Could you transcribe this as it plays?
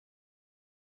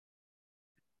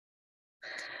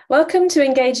Welcome to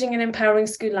Engaging and Empowering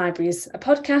School Libraries, a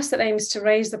podcast that aims to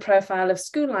raise the profile of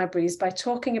school libraries by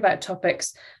talking about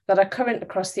topics that are current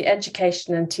across the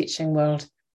education and teaching world.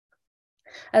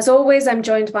 As always, I'm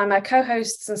joined by my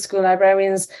co-hosts and school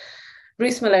librarians,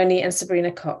 Ruth Maloney and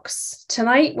Sabrina Cox.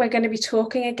 Tonight, we're going to be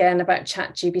talking again about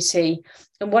ChatGPT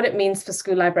and what it means for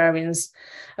school librarians.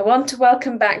 I want to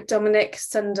welcome back Dominic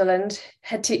Sunderland,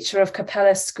 head teacher of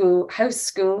Capella House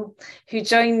School, who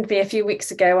joined me a few weeks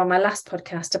ago on my last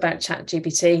podcast about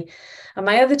ChatGPT, and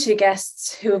my other two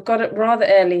guests who have got up rather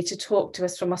early to talk to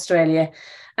us from Australia,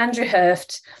 Andrew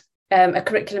Herft, a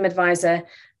curriculum advisor,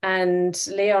 and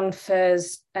Leon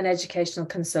Furs, an educational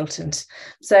consultant.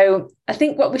 So I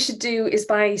think what we should do is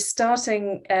by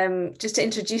starting just to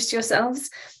introduce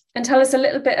yourselves and tell us a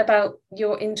little bit about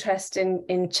your interest in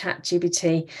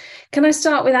ChatGPT. Can I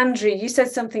start with Andrew? You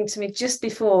said something to me just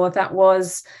before that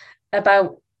was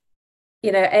about,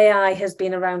 AI has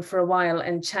been around for a while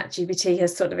and ChatGPT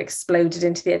has sort of exploded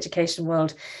into the education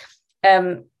world.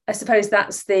 I suppose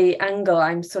that's the angle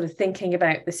I'm sort of thinking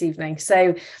about this evening.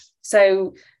 So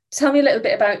tell me a little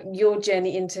bit about your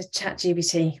journey into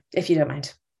ChatGPT, if you don't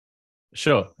mind.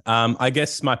 Sure. I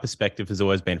guess my perspective has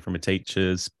always been from a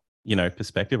teacher's,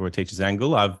 perspective or a teacher's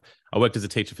angle. I worked as a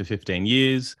teacher for 15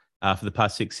 years. For the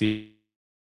past 6 years,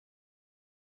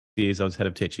 I was head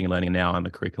of teaching and learning, and now I'm a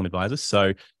curriculum advisor.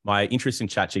 So my interest in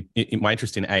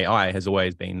AI has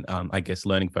always been,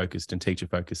 learning focused and teacher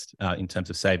focused in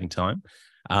terms of saving time.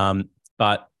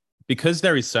 But because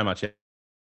there is so much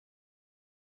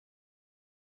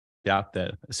out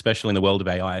there, especially in the world of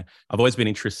AI, I've always been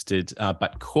interested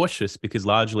but cautious because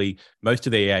largely most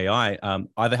of the AI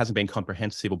either hasn't been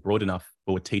comprehensive or broad enough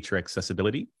for teacher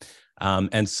accessibility.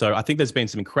 And so I think there's been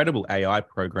some incredible AI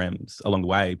programs along the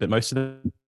way, but most of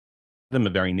them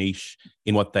are very niche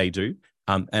in what they do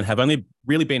and have only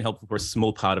really been helpful for a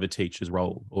small part of a teacher's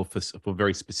role or for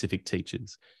very specific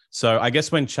teachers. So I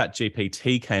guess when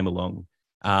ChatGPT came along,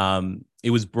 it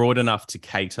was broad enough to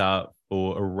cater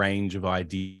for a range of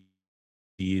ideas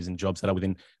and jobs that are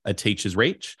within a teacher's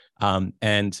reach. I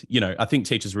think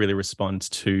teachers really respond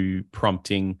to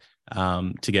prompting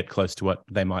to get close to what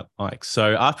they might like.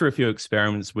 So after a few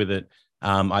experiments with it,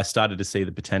 I started to see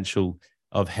the potential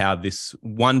of how this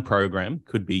one program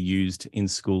could be used in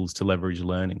schools to leverage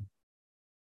learning.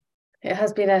 It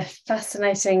has been a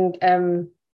fascinating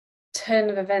turn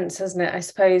of events, hasn't it? I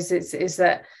suppose is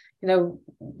that,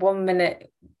 1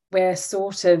 minute we're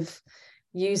sort of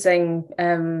using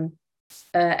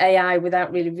AI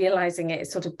without really realizing it.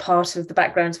 It's sort of part of the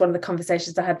background. One of the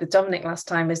conversations I had with Dominic last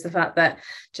time is the fact that,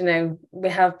 we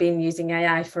have been using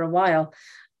AI for a while,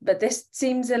 but this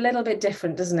seems a little bit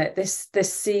different, doesn't it? This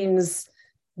seems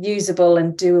usable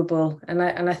and doable, and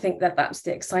I think that's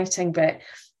the exciting bit.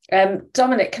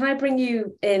 Dominic, can I bring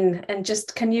you in and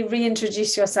just can you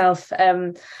reintroduce yourself?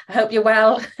 I hope you're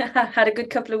well. Had a good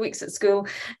couple of weeks at school.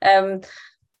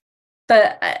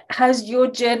 But how's your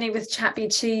journey with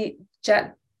ChatGPT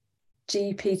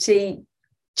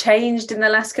changed in the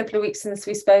last couple of weeks since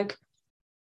we spoke?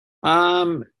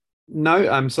 No,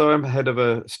 I'm head of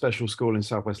a special school in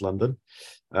Southwest London.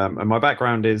 And my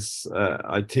background is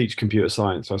I teach computer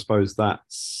science. So I suppose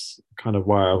that's kind of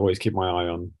why I've always kept my eye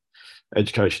on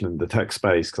education and the tech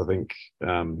space, because I think,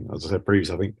 as I said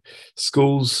previously, I think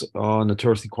schools are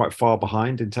notoriously quite far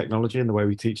behind in technology and the way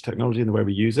we teach technology and the way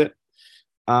we use it.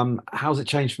 How's it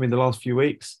changed for me in the last few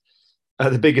weeks?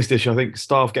 The biggest issue, I think,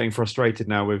 staff getting frustrated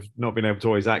now with not being able to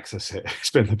always access it. It's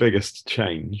been the biggest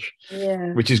change,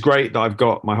 which is great that I've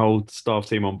got my whole staff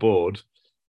team on board,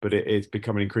 but it's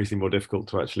becoming increasingly more difficult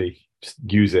to actually just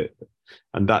use it.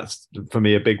 And that's, for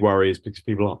me, a big worry is because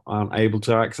people aren't able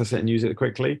to access it and use it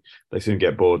quickly. They soon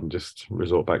get bored and just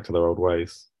resort back to their old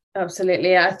ways.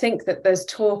 Absolutely. I think that there's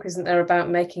talk, isn't there, about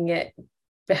making it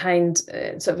behind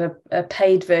sort of a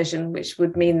paid version, which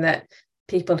would mean that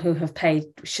people who have paid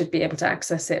should be able to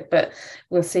access it. But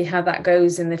we'll see how that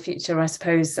goes in the future, I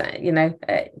suppose.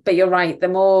 But you're right. The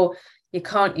more you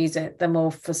can't use it, the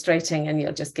more frustrating, and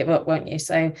you'll just give up, won't you?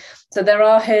 So there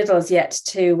are hurdles yet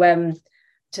to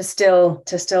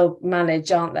still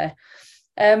manage, aren't there?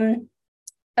 And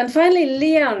finally,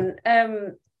 Leon,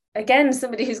 again,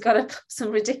 somebody who's got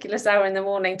some ridiculous hour in the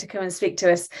morning to come and speak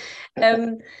to us.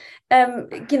 Can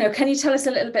you tell us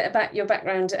a little bit about your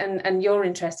background and your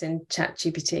interest in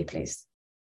ChatGPT, please?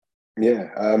 Yeah,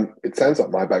 it sounds like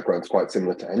my background's quite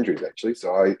similar to Andrew's, actually.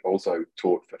 So I also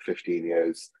taught for 15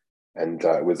 years and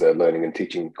was a learning and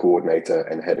teaching coordinator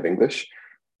and head of English.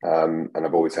 And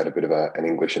I've always had a bit of an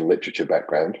English and literature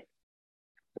background.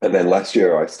 And then last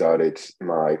year I started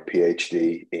my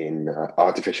PhD in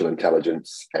artificial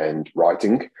intelligence and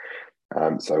writing.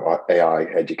 So AI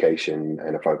education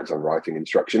and a focus on writing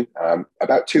instruction,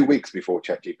 about 2 weeks before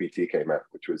ChatGPT came out,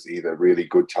 which was either really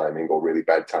good timing or really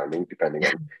bad timing, depending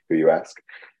on who you ask.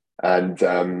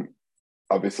 And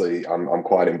obviously, I'm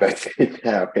quite invested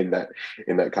now in that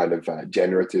kind of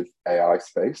generative AI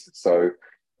space. So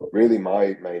really,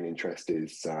 my main interest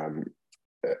is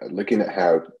looking at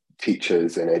how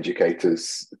teachers and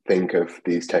educators think of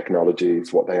these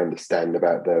technologies, what they understand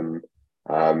about them.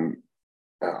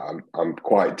 I'm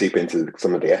quite deep into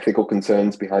some of the ethical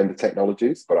concerns behind the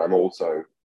technologies, but I'm also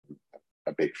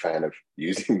a big fan of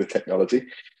using the technology.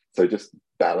 So just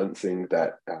balancing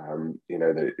that,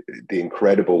 the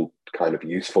incredible kind of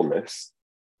usefulness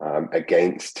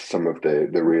against some of the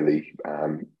really,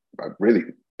 really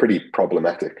pretty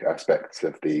problematic aspects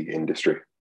of the industry.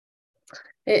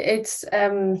 It's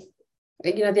the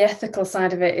ethical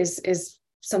side of it is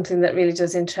something that really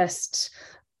does interest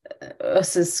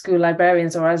us as school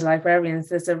librarians or as librarians.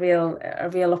 There's a real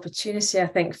opportunity, I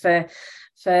think, for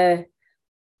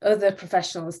other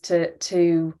professionals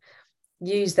to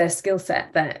use their skill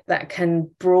set that can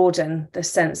broaden the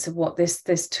sense of what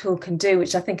this tool can do,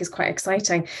 which I think is quite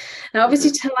exciting. Now,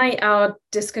 obviously, tonight our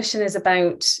discussion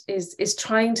is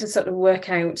trying to sort of work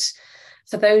out,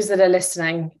 for those that are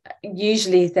listening,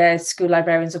 usually they're school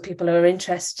librarians or people who are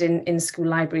interested in school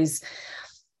libraries.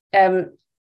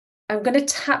 I'm going to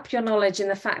tap your knowledge in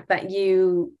the fact that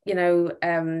you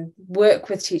work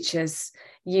with teachers,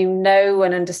 and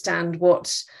understand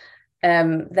what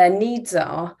their needs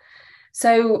are.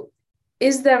 So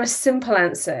is there a simple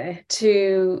answer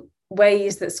to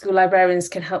ways that school librarians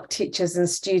can help teachers and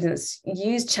students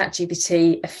use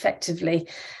ChatGPT effectively,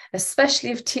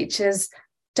 especially if teachers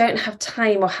don't have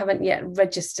time or haven't yet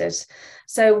registered?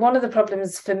 So one of the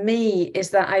problems for me is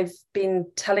that I've been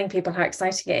telling people how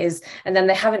exciting it is, and then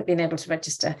they haven't been able to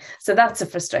register. So that's a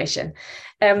frustration.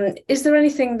 Is there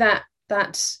anything that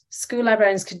school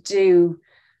librarians could do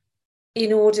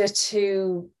in order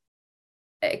to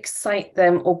excite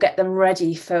them or get them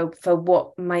ready for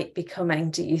what might be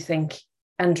coming, do you think?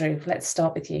 Andrew, let's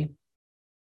start with you.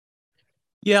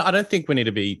 Yeah, I don't think we need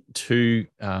to be too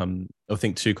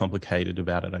complicated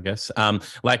about it, I guess.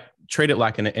 Treat it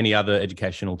like any other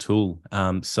educational tool.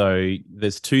 So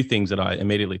there's two things that I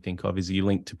immediately think of: is you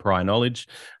link to prior knowledge,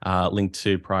 link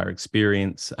to prior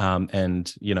experience,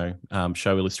 and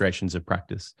show illustrations of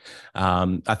practice.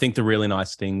 I think the really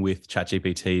nice thing with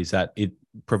ChatGPT is that it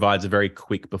provides a very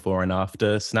quick before and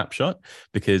after snapshot,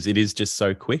 because it is just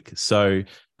so quick. So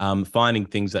finding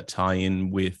things that tie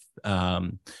in with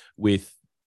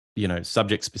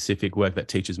subject specific work that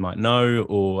teachers might know,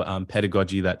 or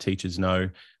pedagogy that teachers know,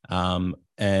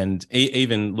 and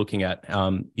even looking at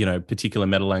particular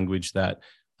meta language that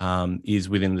is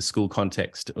within the school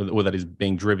context, or that is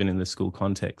being driven in the school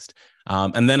context,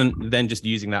 and then just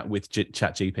using that with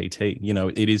ChatGPT.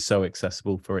 It is so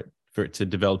accessible for it to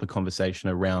develop a conversation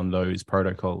around those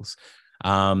protocols.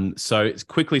 So it's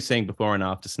quickly seeing before and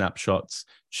after snapshots,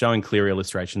 showing clear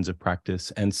illustrations of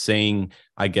practice, and seeing,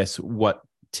 I guess, what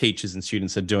teachers and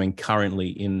students are doing currently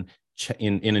in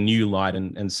a new light,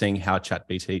 and seeing how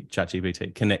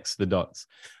ChatGPT connects the dots.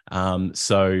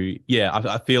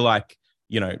 I feel like,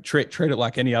 treat it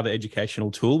like any other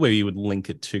educational tool, where you would link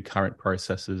it to current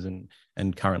processes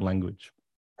and current language.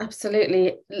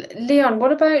 Absolutely. Leon,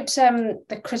 what about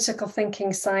the critical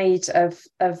thinking side of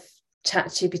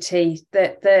ChatGPT?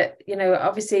 That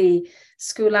obviously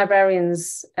school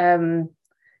librarians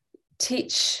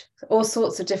teach all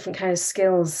sorts of different kind of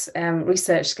skills,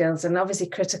 research skills, and obviously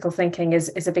critical thinking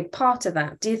is a big part of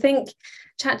that. Do you think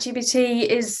ChatGPT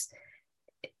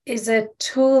is a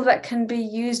tool that can be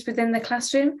used within the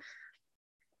classroom?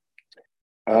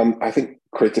 I think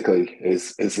critically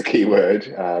is the key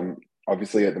word.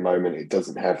 Obviously, at the moment, it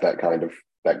doesn't have that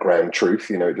ground truth.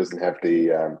 It doesn't have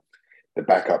the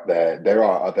backup there. There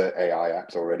are other AI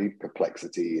apps already,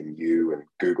 Perplexity and You, and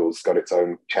Google's got its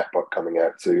own chatbot coming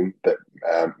out soon that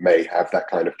may have that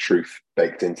kind of truth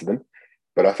baked into them.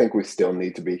 But I think we still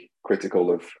need to be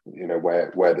critical of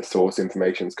where the source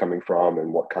information is coming from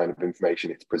and what kind of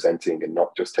information it's presenting, and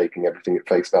not just taking everything at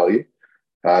face value.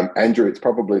 Andrew, it's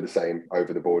probably the same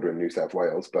over the border in New South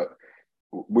Wales, but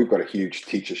we've got a huge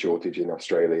teacher shortage in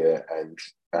Australia, and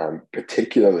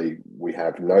particularly we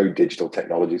have no digital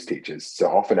technologies teachers. So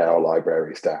often our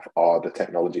library staff are the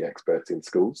technology experts in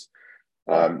schools.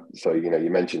 So you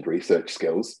mentioned research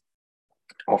skills.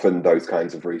 Often those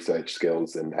kinds of research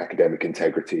skills and academic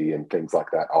integrity and things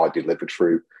like that are delivered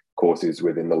through courses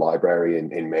within the library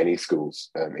in many schools,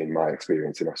 in my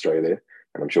experience in Australia,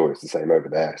 and I'm sure it's the same over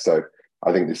there. So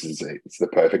I think it's the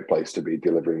perfect place to be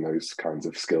delivering those kinds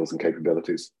of skills and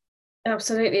capabilities.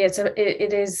 Absolutely.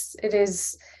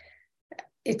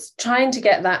 It's trying to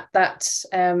get that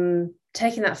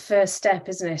taking that first step,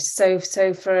 isn't it? So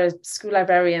for a school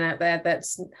librarian out there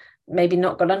that's maybe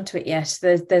not got onto it yet,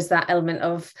 there's that element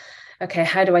of, okay,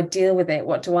 how do I deal with it?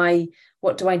 What do I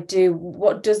do?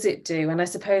 What does it do? And I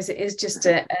suppose it is just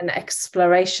an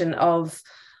exploration of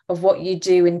what you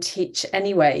do and teach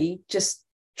anyway, just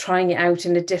trying it out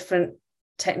in a different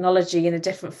technology, in a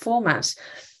different format,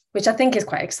 which I think is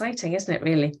quite exciting, isn't it,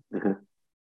 really? Mm-hmm.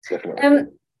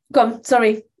 Definitely. Go on,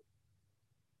 sorry.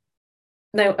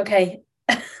 No, okay.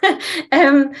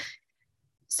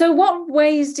 So what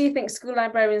ways do you think school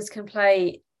librarians can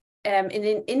play in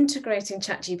integrating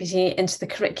ChatGPT into the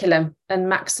curriculum and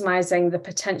maximising the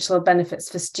potential benefits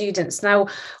for students? Now,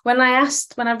 when I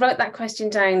wrote that question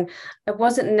down, I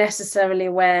wasn't necessarily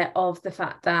aware of the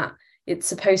fact that it's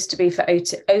supposed to be for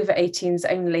over 18s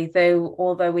only,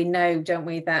 although we know, don't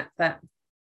we, that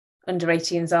under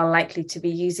 18s are likely to be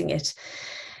using it.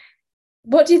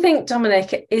 What do you think,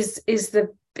 Dominic, is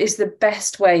the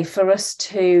best way for us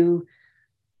to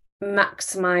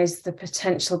maximize the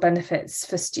potential benefits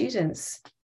for students?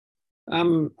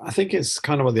 I think it's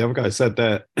kind of what the other guy said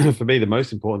there. For me, the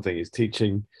most important thing is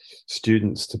teaching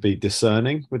students to be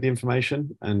discerning with the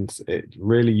information and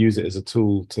really use it as a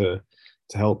tool to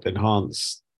help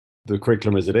enhance the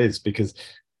curriculum as it is, because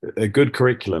a good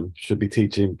curriculum should be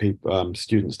teaching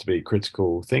students to be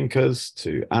critical thinkers,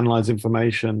 to analyze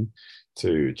information,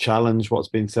 to challenge what's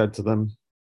been said to them.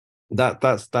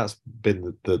 That's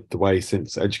been the way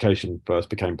since education first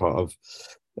became part of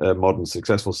a modern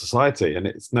successful society, and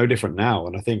it's no different now.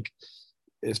 And I think,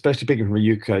 especially speaking from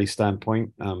a UK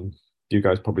standpoint, you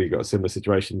guys probably got a similar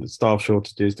situation. The staff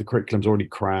shortages, the curriculum's already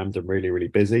crammed and really, really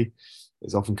busy.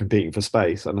 It's often competing for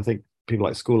space, and I think people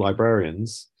like school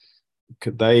librarians,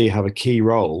 they have a key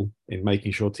role in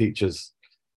making sure teachers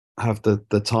have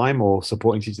the time or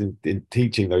supporting teachers in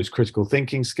teaching those critical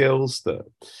thinking skills, the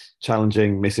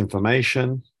challenging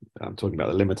misinformation. I'm talking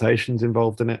about the limitations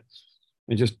involved in it,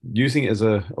 and just using it as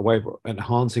a way of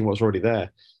enhancing what's already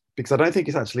there. Because I don't think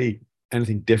it's actually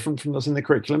anything different from what's in the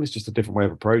curriculum. It's just a different way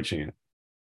of approaching it.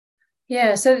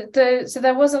 Yeah, so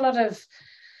there was a lot of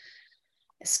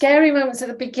scary moments at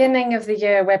the beginning of the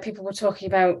year where people were talking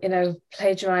about,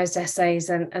 plagiarized essays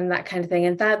and that kind of thing,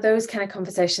 and that those kind of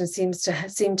conversations seem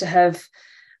to have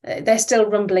they're still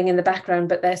rumbling in the background,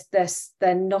 but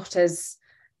they're not as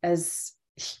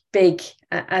big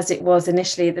as it was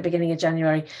initially at the beginning of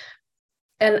January.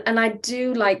 And I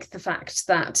do like the fact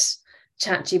that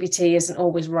ChatGPT isn't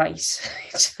always right.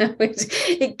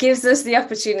 It gives us the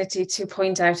opportunity to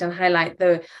point out and highlight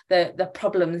the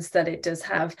problems that it does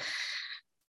have.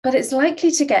 But it's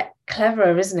likely to get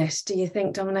cleverer, isn't it? Do you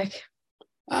think, Dominic?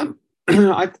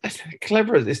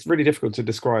 Clever, it's really difficult to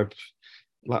describe,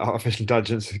 like artificial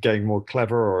intelligence getting more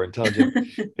clever or intelligent.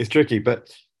 It's tricky,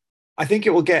 but I think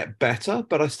it will get better,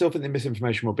 but I still think the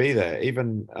misinformation will be there.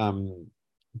 Even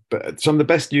but some of the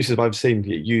best uses I've seen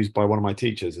used by one of my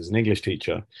teachers is an English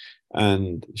teacher,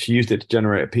 and she used it to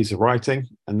generate a piece of writing,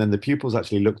 and then the pupils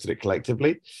actually looked at it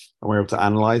collectively and were able to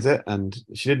analyze it. And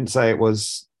she didn't say it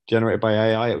was generated by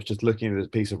AI, it was just looking at a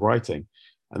piece of writing.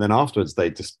 And then afterwards, they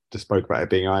just spoke about it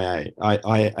being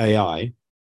AI.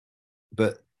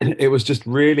 But it was just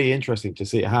really interesting to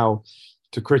see how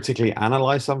to critically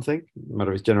analyze something, no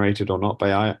matter if it's generated or not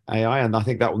by AI. And I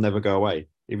think that will never go away.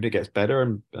 Even if it gets better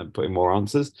and putting more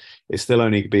answers, it's still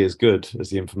only be as good as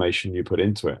the information you put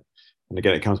into it. And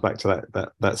again, it comes back to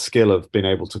that skill of being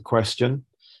able to question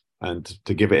and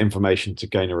to give it information to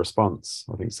gain a response.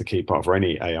 I think it's the key part for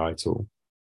any AI tool.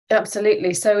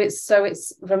 Absolutely. So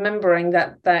it's remembering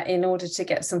that in order to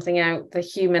get something out, the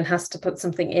human has to put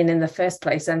something in the first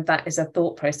place, and that is a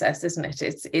thought process, isn't it?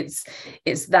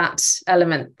 It's that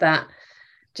element that,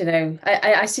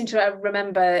 I seem to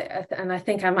remember, and I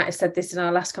think I might have said this in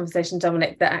our last conversation,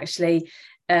 Dominic, that actually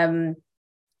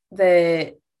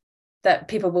that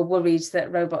people were worried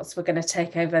that robots were going to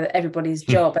take over everybody's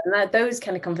job, and those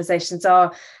kind of conversations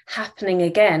are happening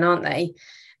again, aren't they?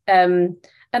 And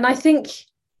I think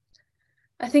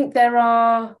there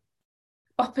are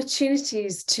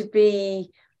opportunities to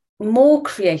be more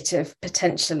creative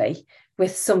potentially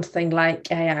with something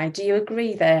like AI. Do you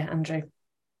agree there, Andrew?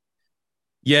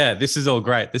 Yeah, this is all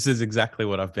great. This is exactly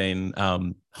what I've been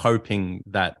hoping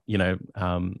that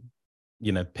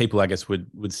people, I guess,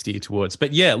 would steer towards.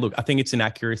 But yeah, look, I think its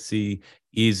inaccuracy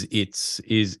is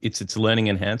its learning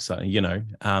enhancer.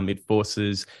 It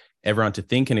forces everyone to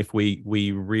think. And if we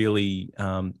really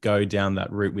go down that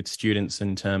route with students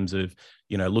in terms of,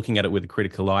 looking at it with a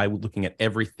critical eye, looking at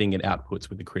everything it outputs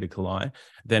with a critical eye,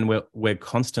 then we're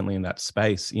constantly in that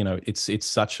space. It's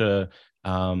such a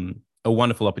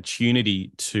wonderful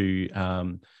opportunity to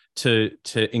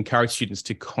encourage students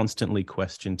to constantly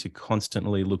question, to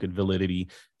constantly look at validity,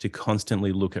 to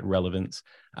constantly look at relevance.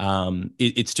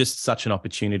 It's just such an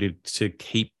opportunity to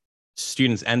keep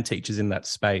students and teachers in that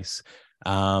space.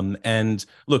 And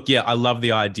look, I love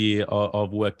the idea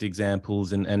of worked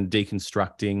examples and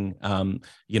deconstructing,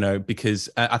 because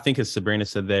I think, as Sabrina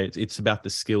said there, it's about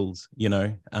the skills,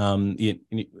 writing.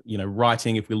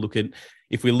 If we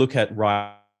look at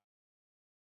writing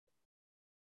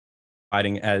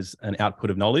as an output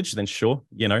of knowledge, then sure,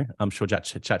 I'm sure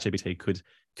ChatGPT could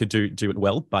do it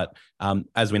well. But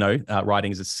as we know,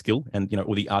 writing is a skill, and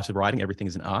or the art of writing, everything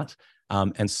is an art.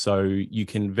 And so you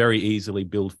can very easily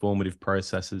build formative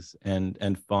processes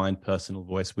and find personal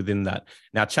voice within that.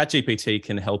 Now, ChatGPT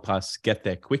can help us get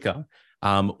there quicker,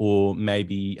 or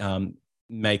maybe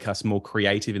make us more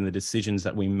creative in the decisions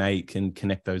that we make and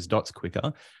connect those dots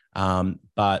quicker.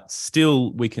 But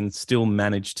still, we can still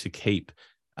manage to keep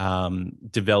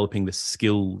developing the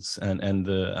skills and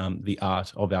the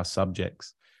art of our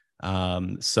subjects. For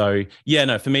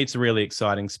me, it's a really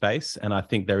exciting space, and I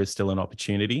think there is still an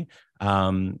opportunity.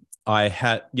 I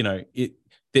had,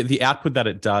 the output that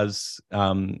it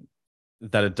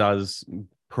does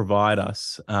provide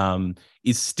us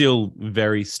is still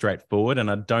very straightforward,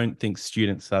 and I don't think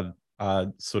students are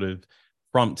sort of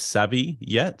prompt savvy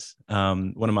yet.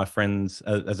 One of my friends,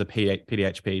 as a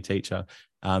PDHP teacher,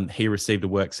 he received a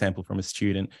work sample from a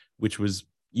student, which was,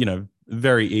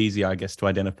 very easy, I guess, to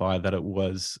identify that it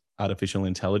was artificial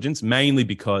intelligence, mainly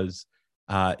because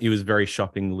it was very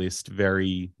shopping list,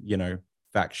 very,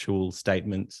 factual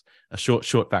statements,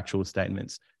 short factual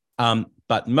statements.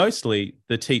 But mostly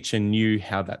the teacher knew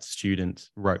how that student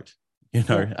wrote,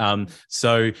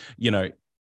 So,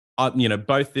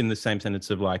 both in the same sentence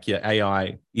of like,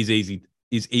 AI is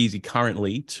easy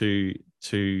currently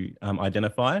to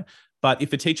identify. But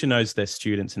if a teacher knows their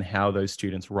students and how those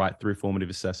students write through formative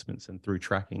assessments and through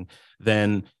tracking,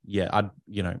 then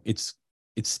it's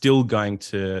still going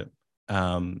to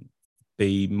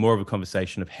be more of a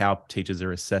conversation of how teachers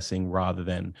are assessing rather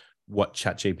than what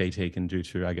ChatGPT can do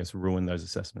to, I guess, ruin those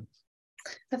assessments.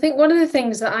 I think one of the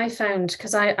things that I found,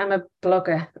 because I'm a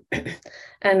blogger,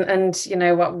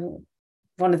 and what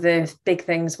one of the big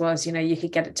things was, you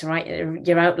could get it to write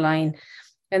your outline,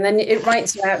 and then it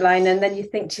writes your outline, and then you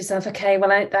think to yourself, okay,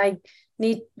 well, I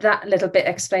need that little bit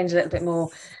explained a little bit more.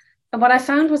 And what I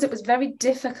found was it was very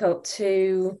difficult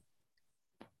to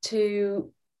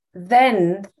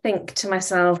then think to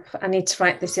myself, I need to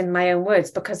write this in my own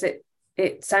words, because it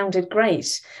sounded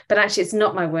great, but actually it's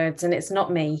not my words and it's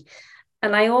not me.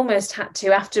 And I almost had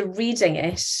to, after reading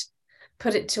it,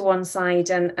 put it to one side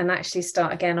and actually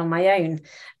start again on my own.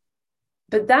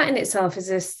 But that in itself is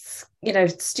this,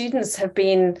 students have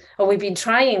been, or we've been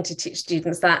trying to teach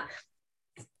students that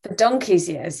for donkey's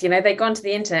years. They go onto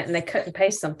the internet and they cut and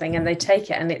paste something and they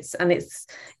take it and it's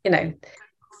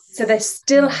so they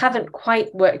still haven't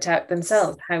quite worked out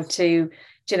themselves how to,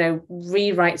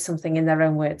 rewrite something in their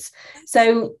own words.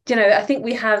 So, I think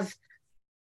we have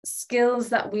skills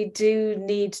that we do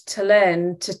need to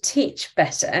learn to teach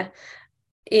better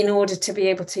in order to be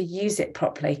able to use it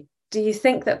properly. Do you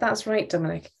think that that's right,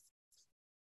 Dominic?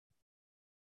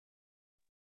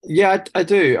 Yeah, I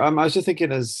do. I was just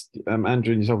thinking, as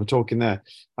Andrew and yourself were talking there,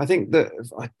 I think that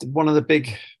one of the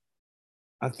big,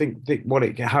 how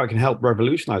it can help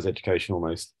revolutionize education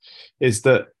almost is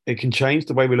that it can change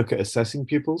the way we look at assessing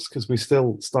pupils, because we're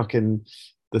still stuck in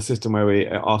the system where we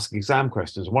ask exam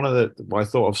questions. One of what I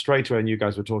thought of straight away when you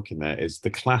guys were talking there is the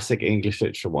classic English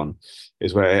literature one,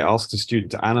 is where it asks a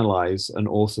student to analyze an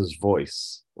author's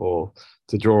voice or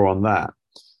to draw on that.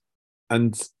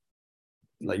 And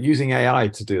like using AI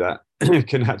to do that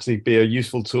can actually be a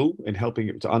useful tool in helping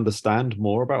it to understand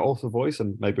more about author voice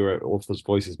and maybe where author's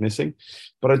voice is missing.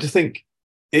 But I just think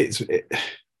it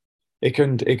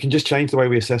can just change the way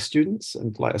we assess students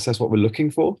and like assess what we're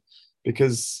looking for,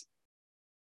 because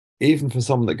even for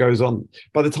someone that goes on,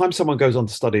 by the time someone goes on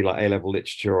to study like A-level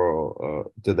literature or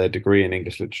do their degree in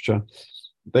English literature,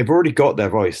 they've already got their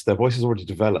voice. Their voice is already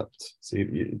developed. So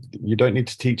you don't need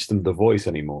to teach them the voice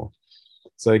anymore.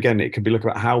 So again, it could be looking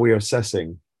at how we are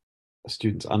assessing a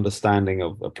student's understanding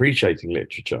of appreciating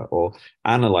literature or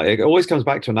analyze. It always comes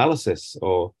back to analysis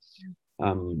or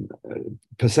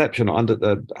perception or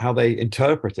how they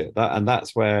interpret it. And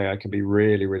that's where I can be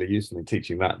really, really useful in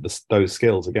teaching those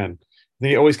skills again. I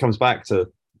think it always comes back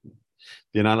to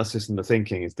the analysis and the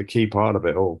thinking is the key part of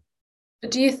it all.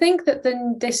 But do you think that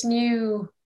this new,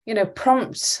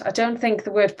 prompt, I don't think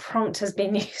the word prompt has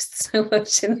been used so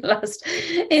much in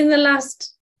the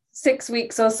last 6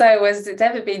 weeks or so as it's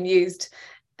ever been used.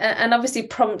 And obviously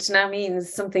prompt now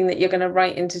means something that you're going to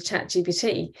write into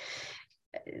ChatGPT.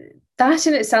 That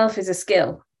in itself is a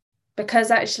skill,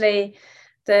 because actually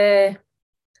the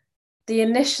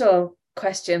initial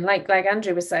question, like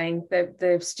Andrew was saying,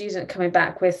 the student coming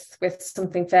back with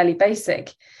something fairly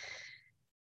basic,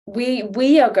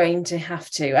 we are going to have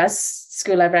to, as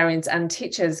school librarians and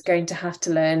teachers, going to have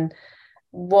to learn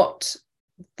what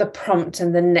the prompt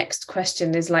and the next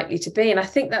question is likely to be. And I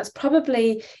think that's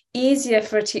probably easier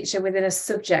for a teacher within a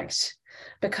subject,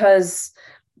 because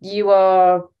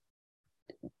you're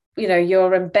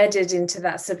embedded into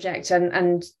that subject,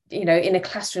 and in a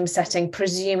classroom setting,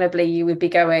 presumably you would be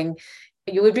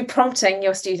prompting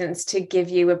your students to give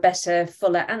you a better,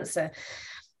 fuller answer.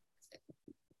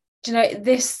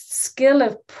 This skill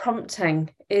of prompting,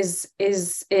 is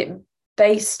it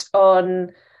based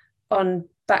on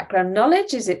background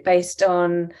knowledge? Is it based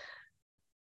on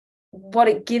what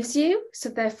it gives you? So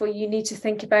therefore you need to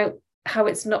think about how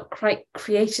it's not quite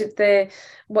created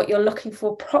what you're looking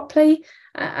for properly.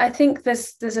 I think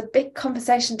there's a big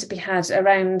conversation to be had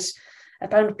around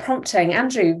prompting.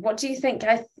 Andrew, what do you think?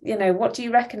 What do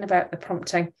you reckon about the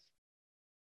prompting?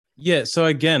 Yeah, so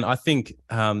again, I think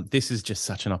this is just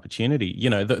such an opportunity.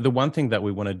 The one thing that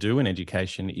we want to do in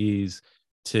education is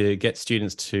to get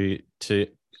students to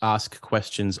ask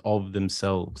questions of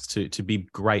themselves, to be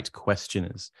great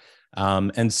questioners.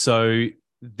 And so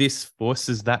this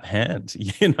forces that hand,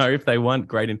 if they want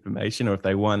great information, or if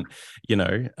they want,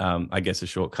 I guess a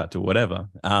shortcut to whatever,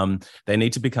 they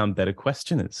need to become better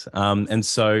questioners. And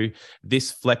so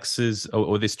this flexes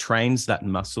or this trains that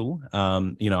muscle.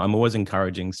 I'm always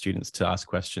encouraging students to ask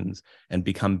questions and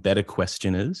become better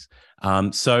questioners.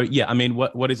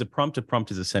 What is a prompt? A prompt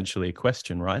is essentially a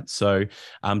question, right? So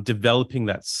developing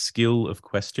that skill of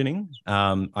questioning,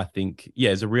 I think,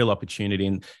 is a real opportunity,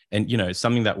 and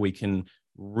something that we can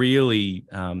really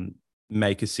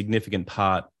make a significant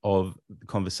part of the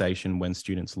conversation when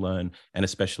students learn, and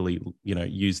especially,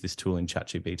 use this tool in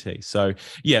ChatGPT. So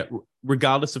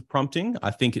regardless of prompting,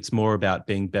 I think it's more about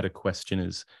being better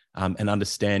questioners, and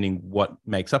understanding what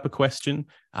makes up a question,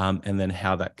 and then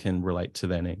how that can relate to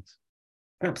their needs.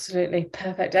 Absolutely.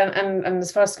 Perfect. And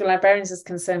as far as school librarians is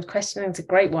concerned, questioning is a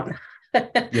great one. Love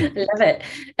it.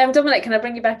 Dominic, can I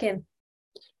bring you back in?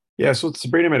 Yeah, so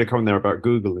Sabrina made a comment there about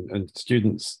Google and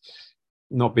students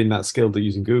not being that skilled at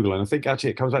using Google. And I think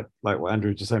actually it comes back, like what Andrew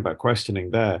was just saying about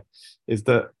questioning there, is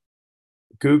that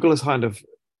Google has kind of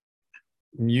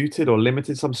muted or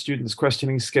limited some students'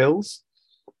 questioning skills,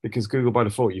 because Google by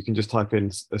default, you can just type in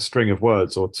a string of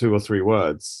words or 2 or 3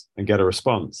 words and get a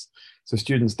response. So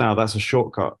students now, that's a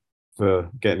shortcut for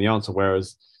getting the answer.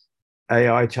 Whereas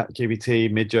AI,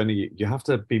 ChatGPT, Midjourney, you have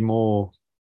to be more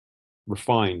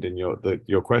refined in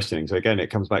your questioning. So again,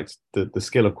 it comes back to the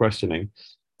skill of questioning.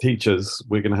 Teachers,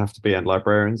 we're going to have to be, and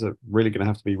librarians are really going to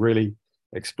have to be really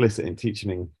explicit in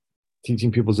teaching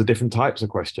people the different types of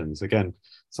questions. Again,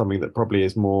 something that probably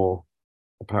is more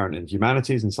apparent in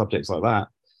humanities and subjects like that.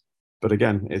 But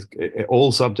again,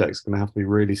 all subjects are going to have to be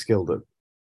really skilled at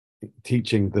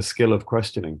teaching the skill of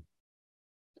questioning.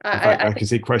 In fact, I can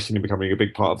see questioning becoming a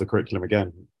big part of the curriculum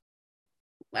again.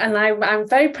 And I'm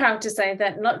very proud to say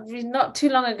that not too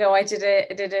long ago I did a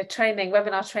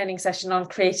webinar training session on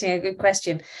creating a good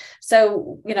question.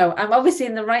 So I'm obviously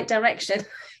in the right direction.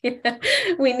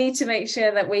 We need to make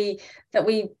sure that we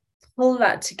pull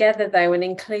that together though, and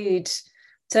include.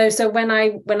 So when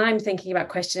I'm thinking about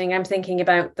questioning, I'm thinking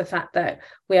about the fact that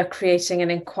we are creating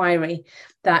an inquiry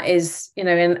that is,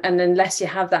 and unless you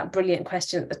have that brilliant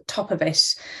question at the top of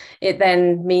it, it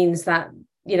then means that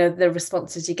the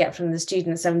responses you get from the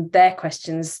students and their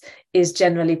questions is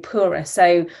generally poorer.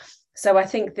 So I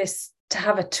think to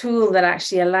have a tool that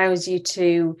actually allows you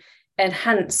to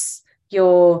enhance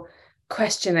your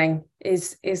questioning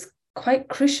is quite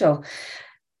crucial.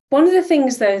 One of the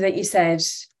things though that you said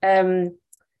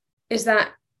is that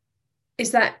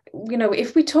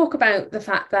if we talk about the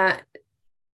fact that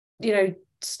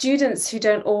students who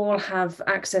don't all have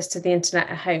access to the internet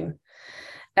at home,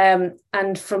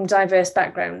 and from diverse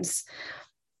backgrounds,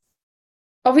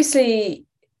 obviously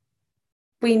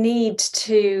we need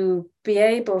to be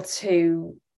able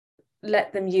to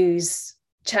let them use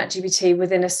ChatGPT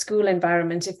within a school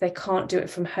environment if they can't do it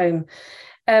from home.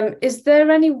 Is there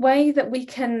any way that we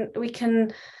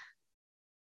can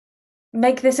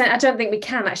make this? I don't think we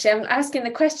can, actually. I'm asking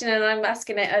the question, and I'm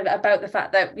asking it about the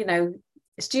fact that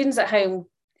students at home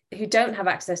who don't have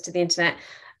access to the internet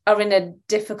are in a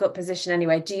difficult position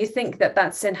anyway. Do you think that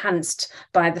that's enhanced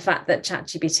by the fact that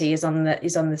ChatGPT is on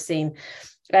the scene?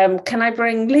 Can I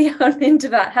bring Leon into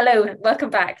that? Hello, welcome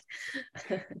back.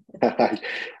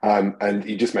 And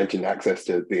you just mentioned access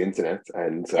to the internet,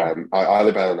 and I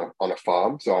live on a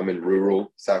farm, so I'm in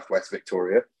rural southwest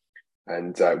Victoria,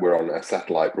 and we're on a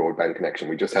satellite broadband connection.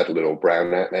 We just had a little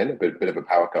brownout then, a bit of a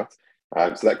power cut.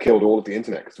 So that killed all of the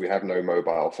internet because we have no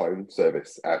mobile phone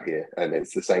service out here, and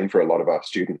it's the same for a lot of our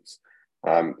students.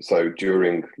 So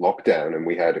during lockdown, and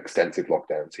we had extensive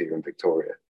lockdowns here in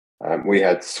Victoria, we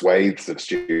had swathes of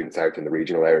students out in the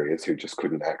regional areas who just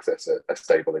couldn't access a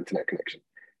stable internet connection.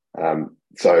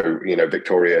 So,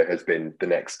 Victoria has been the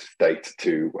next state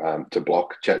to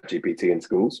block ChatGPT in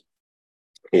schools,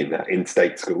 in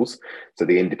state schools. So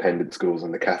the independent schools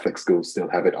and the Catholic schools still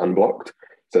have it unblocked.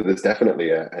 So there's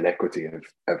definitely an equity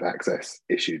of access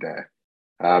issue there.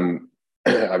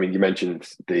 I mean, you mentioned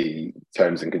the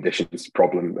terms and conditions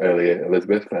problem earlier,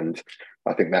 Elizabeth, and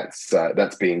I think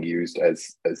that's being used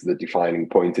as the defining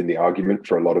point in the argument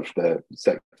for a lot of the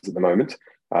sectors at the moment.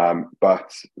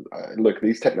 But look,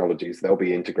 these technologies, they'll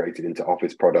be integrated into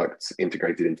Office products,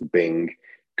 integrated into Bing.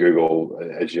 Google,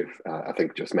 as you've I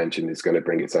think just mentioned, is going to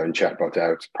bring its own chatbot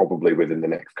out probably within the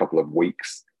next couple of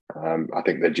weeks. I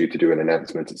think they're due to do an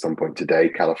announcement at some point today,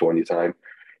 California time.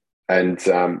 And,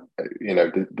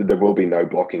 there will be no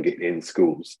blocking it in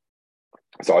schools.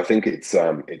 So I think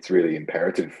it's really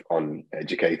imperative on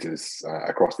educators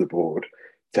across the board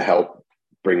to help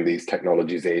bring these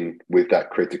technologies in with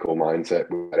that critical mindset,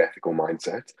 with that ethical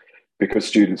mindset, because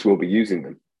students will be using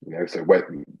them. So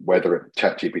whether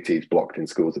ChatGPT is blocked in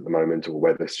schools at the moment, or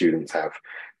whether students have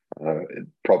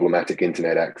problematic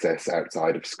internet access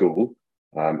outside of school,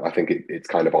 I think it's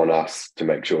kind of on us to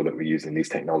make sure that we're using these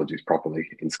technologies properly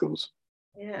in schools.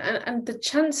 Yeah, and the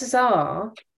chances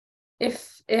are,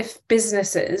 if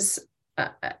businesses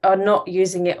are not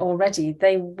using it already,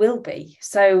 they will be.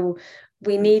 So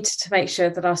we need to make sure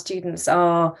that our students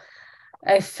are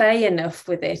au fait enough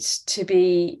with it to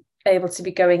be able to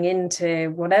be going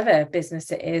into whatever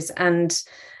business it is and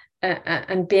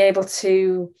be able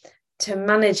to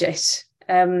manage it.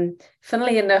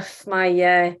 Funnily enough,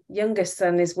 my youngest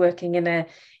son is working in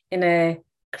a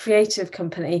creative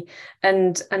company,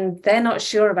 and they're not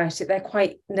sure about it. They're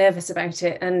quite nervous about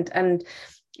it, and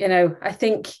I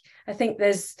think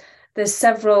there's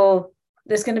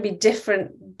going to be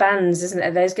different bands, isn't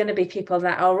there? There's going to be people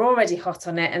that are already hot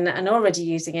on it and already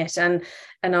using it and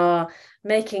are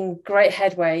making great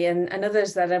headway, and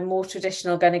others that are more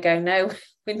traditional going to go, no,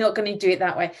 we're not going to do it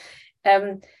that way.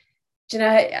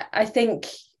 I think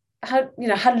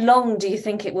how long do you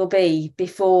think it will be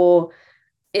before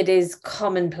it is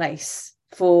commonplace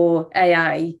for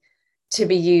AI to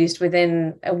be used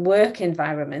within a work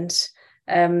environment,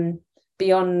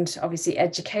 beyond obviously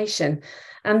education?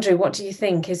 Andrew, what do you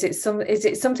think? Is it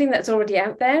something that's already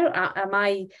out there?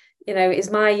 Is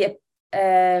my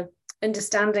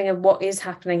understanding of what is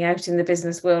happening out in the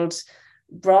business world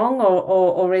wrong,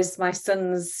 or is my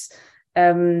son's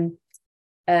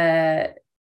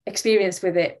experience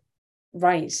with it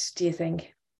right, do you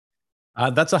think?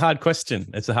 That's a hard question.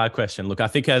 It's a hard question. Look, I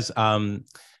think as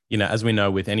we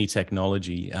know with any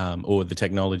technology or the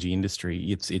technology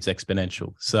industry, it's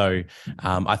exponential. So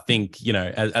I think,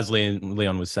 as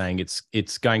Leon was saying,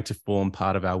 it's going to form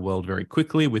part of our world very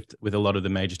quickly with a lot of the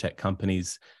major tech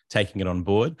companies taking it on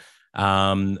board.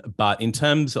 But in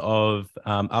terms of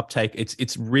uptake,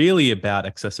 it's really about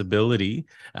accessibility,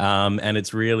 and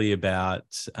it's really about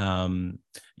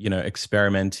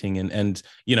experimenting and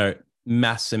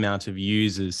mass amount of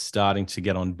users starting to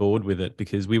get on board with it,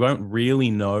 because we won't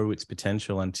really know its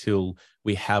potential until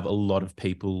we have a lot of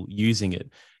people using it.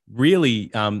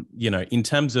 Really, in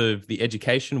terms of the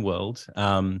education world,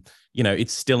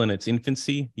 it's still in its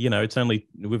infancy.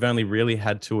 We've only really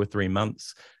had 2 or 3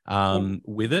 months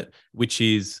with it, which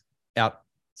is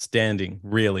outstanding,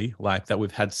 really, like that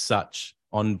we've had such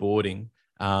onboarding.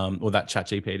 Or that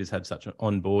ChatGPT has had such an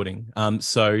onboarding.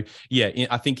 So yeah,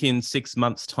 I think in 6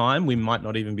 months' time, we might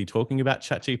not even be talking about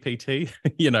ChatGPT.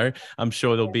 I'm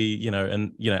sure there'll be,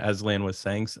 as Leon was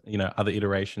saying, other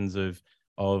iterations of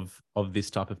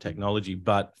this type of technology.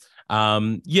 But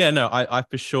I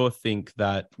for sure think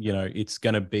that it's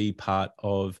going to be part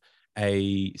of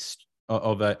a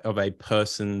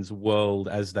person's world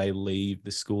as they leave the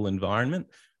school environment.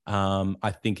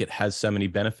 I think it has so many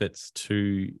benefits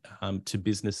to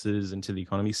businesses and to the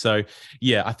economy. So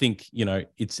yeah, I think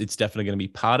it's definitely going to be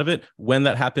part of it. When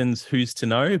that happens, who's to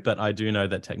know? But I do know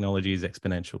that technology is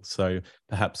exponential, so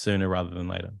perhaps sooner rather than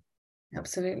later.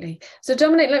 Absolutely. So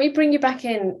Dominic, let me bring you back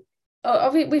in.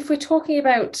 if we're talking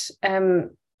about,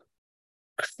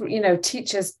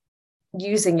 teachers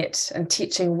using it and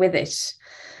teaching with it,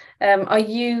 are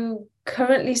you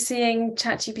currently seeing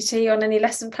ChatGPT on any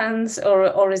lesson plans,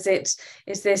 or is it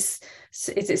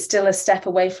still a step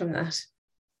away from that?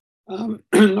 Not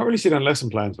really seen on lesson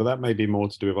plans, but that may be more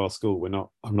to do with our school.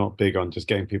 I'm not big on just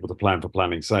getting people to plan for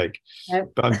planning's sake.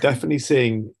 No. But I'm definitely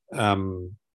seeing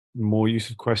more use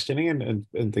of questioning, and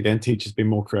again, teachers being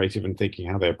more creative in thinking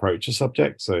how they approach a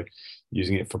subject. So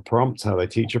using it for prompts, how they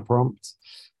teach a prompt.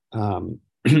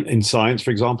 In science,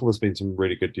 for example, there's been some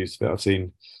really good use of it. I've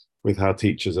seen with how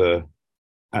teachers are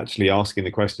actually asking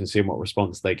the question, seeing what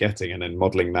response they're getting, and then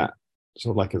modeling that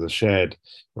sort of like as a shared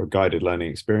or guided learning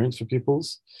experience for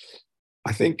pupils.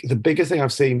 I think the biggest thing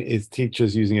I've seen is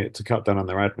teachers using it to cut down on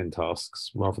their admin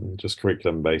tasks rather than just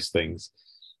curriculum-based things.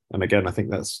 And again, I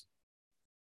think that's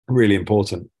really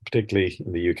important, particularly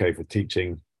in the UK, for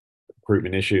teaching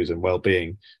recruitment issues and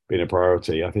well-being being a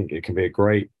priority. I think it can be a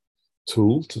great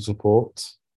tool to support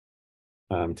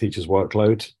teachers'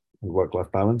 workload and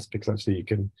work-life balance, because actually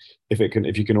if you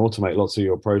can automate lots of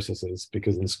your processes,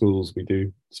 because in schools we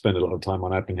do spend a lot of time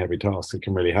on admin heavy tasks, it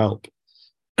can really help.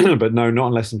 But no, not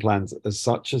on lesson plans as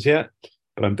such as yet,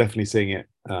 but I'm definitely seeing it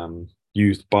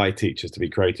used by teachers to be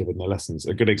creative in their lessons.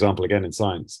 A good example again in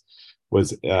science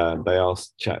was they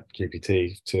asked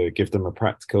ChatGPT to give them a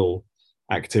practical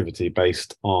activity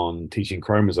based on teaching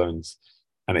chromosomes,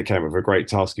 and it came with a great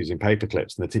task using paper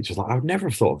clips, and the teacher's like, I would never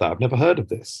have thought of that, I've never heard of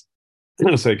this.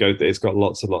 So it's got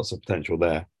lots and lots of potential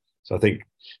there. So I think,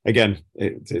 again,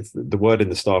 it's the word in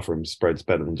the staff room spreads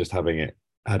better than just having it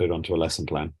added onto a lesson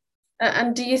plan.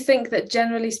 And do you think that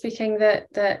generally speaking that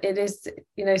it is,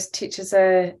 teachers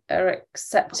are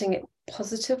accepting it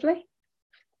positively?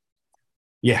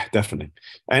 Yeah, definitely.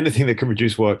 Anything that can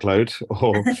reduce workload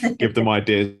or give them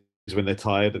ideas when they're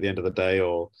tired at the end of the day,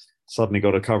 or suddenly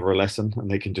got to cover a lesson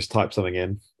and they can just type something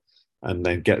in and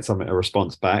then get a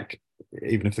response back,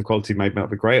 even if the quality may not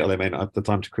be great or they may not have the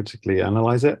time to critically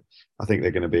analyze it. I think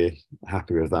they're going to be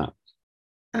happy with that.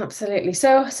 Absolutely.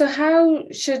 So how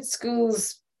should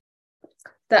schools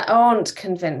that aren't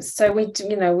convinced? So we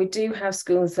do have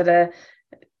schools that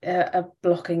are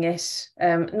blocking it.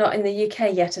 Not in the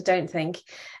UK yet, I don't think.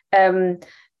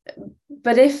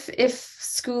 But if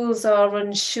schools are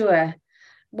unsure,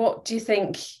 what do you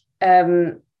think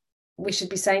we should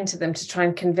be saying to them to try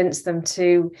and convince them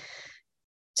to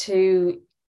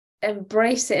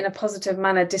embrace it in a positive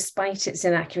manner despite its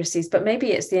inaccuracies? But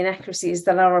maybe it's the inaccuracies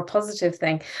that are a positive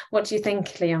thing. What do you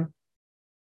think, Leon?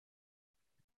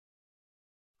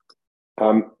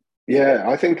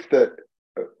 I think that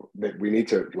we need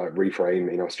to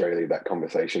reframe in Australia that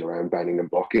conversation around banning and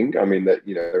blocking. I mean, that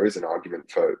there is an argument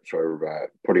for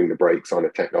putting the brakes on a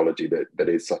technology that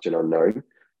is such an unknown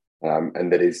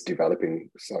and that is developing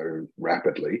so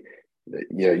rapidly.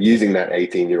 Using that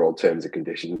 18-year-old terms and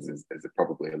conditions is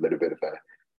probably a little bit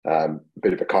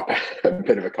of a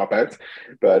cop out.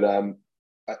 But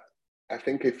I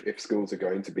think if schools are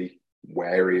going to be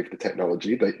wary of the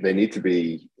technology, they need to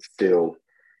be still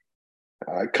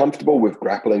comfortable with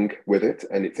grappling with it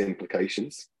and its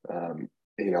implications. I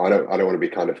don't want to be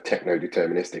kind of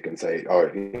techno-deterministic and say,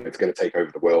 it's going to take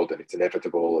over the world and it's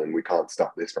inevitable and we can't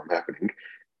stop this from happening.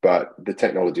 But the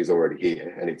technology is already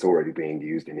here and it's already being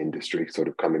used in industry. Sort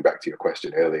of coming back to your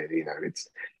question earlier,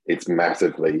 it's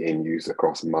massively in use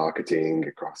across marketing,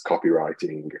 across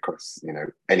copywriting, across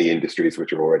any industries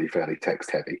which are already fairly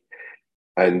text heavy.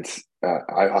 And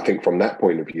I think from that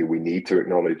point of view, we need to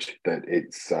acknowledge that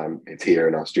it's here,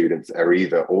 and our students are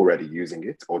either already using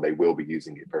it or they will be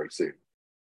using it very soon.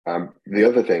 The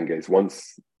other thing is,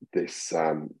 once this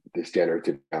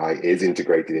generative AI is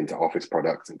integrated into Office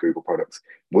products and Google products,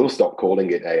 we'll stop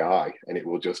calling it AI and it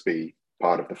will just be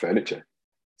part of the furniture.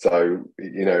 So,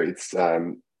 it's,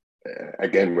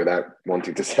 again, without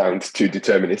wanting to sound too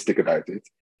deterministic about it,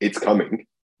 it's coming.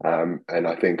 And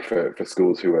I think for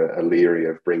schools who are leery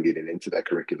of bringing it into their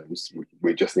curriculums,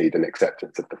 we just need an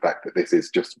acceptance of the fact that this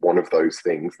is just one of those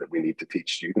things that we need to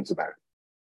teach students about.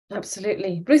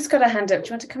 Absolutely. Ruth's got her hand up. Do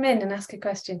you want to come in and ask a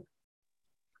question?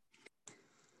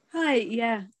 Hi,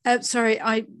 yeah. Sorry,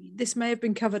 this may have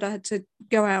been covered. I had to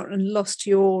go out and lost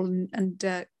you all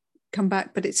and come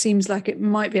back, but it seems like it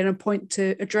might be on a point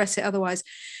to address it otherwise.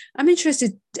 I'm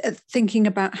interested thinking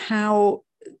about how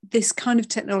this kind of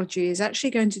technology is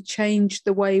actually going to change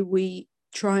the way we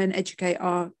try and educate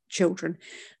our children.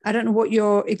 I don't know what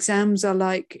your exams are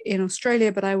like in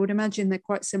Australia, but I would imagine they're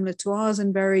quite similar to ours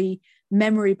and very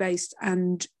memory-based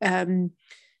and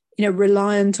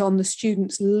reliant on the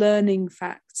students learning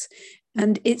facts.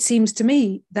 And it seems to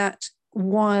me that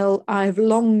while I've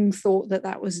long thought that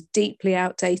that was deeply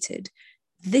outdated,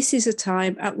 this is a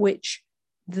time at which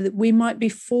we might be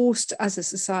forced as a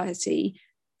society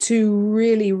to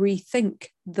really rethink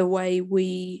the way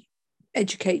we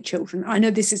educate children. I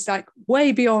know this is like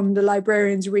way beyond the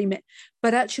librarian's remit,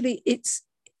 but actually it's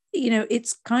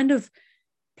kind of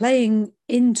playing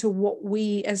into what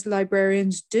we as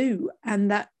librarians do, and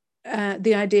that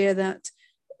the idea that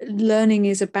learning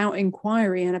is about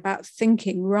inquiry and about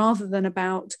thinking rather than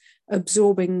about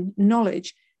absorbing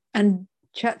knowledge. And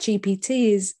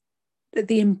ChatGPT is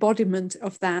the embodiment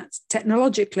of that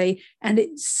technologically, and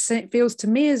it feels to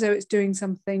me as though it's doing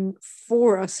something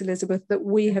for us, Elizabeth, that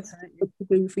we have to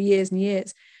do for years and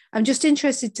years. I'm just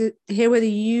interested to hear whether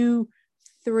you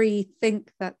three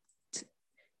think that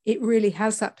it really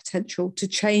has that potential to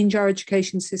change our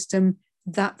education system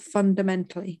that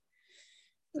fundamentally.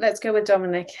 Let's go with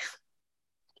Dominic.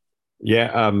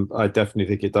 Yeah, I definitely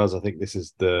think it does. I think this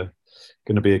is going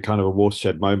to be a kind of a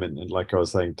watershed moment. And like I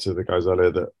was saying to the guys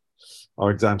earlier, that our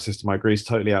exam system, I agree, is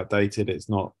totally outdated. It's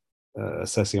not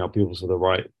assessing our pupils for the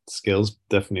right skills,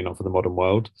 definitely not for the modern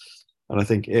world. And I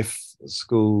think if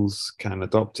schools can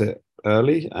adopt it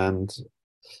early, and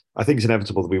I think it's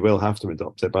inevitable that we will have to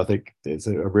adopt it, but I think it's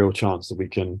a real chance that we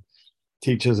can.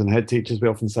 Teachers and head teachers, we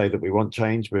often say that we want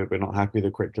change, we're not happy with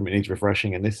the curriculum, it needs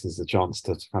refreshing, and this is a chance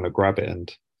to kind of grab it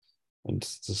and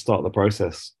to start the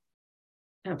process.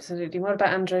 Absolutely. What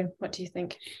about Andrew? What do you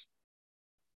think?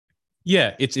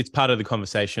 Yeah, it's part of the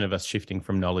conversation of us shifting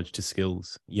from knowledge to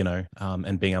skills,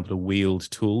 and being able to wield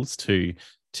tools to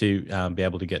be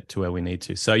able to get to where we need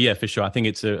to. So yeah, for sure, I think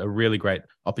it's a really great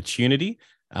opportunity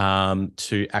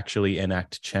to actually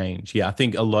enact change. Yeah, I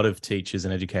think a lot of teachers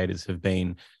and educators have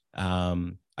been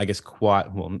I guess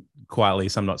quietly,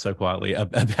 some not so quietly,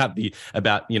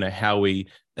 about how we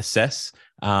assess,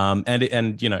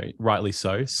 and rightly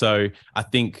so. So I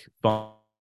think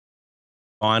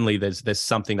finally there's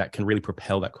something that can really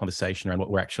propel that conversation around what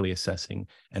we're actually assessing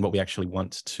and what we actually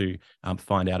want to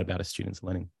find out about a student's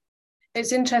learning.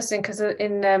 It's interesting because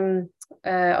in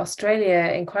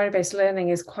Australia, inquiry-based learning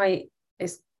is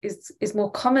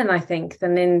more common, I think,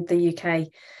 than in the UK.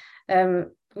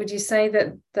 Would you say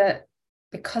that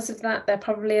because of that, they're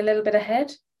probably a little bit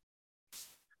ahead?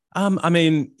 I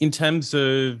mean, in terms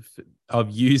of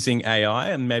using AI,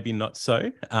 and maybe not so,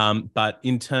 but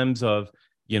in terms of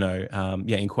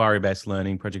inquiry-based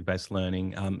learning, project-based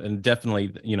learning, and definitely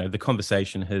the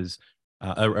conversation has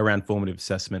around formative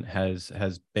assessment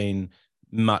has been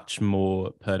much more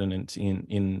pertinent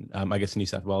in I guess New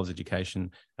South Wales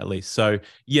education, at least. So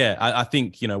yeah, I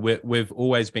think we've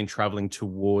always been traveling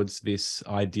towards this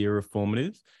idea of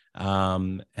formative,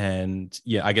 and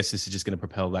yeah, I guess this is just going to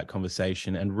propel that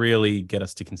conversation and really get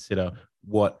us to consider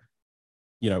what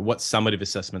summative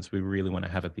assessments we really want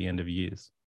to have at the end of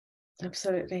years.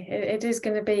 Absolutely. It is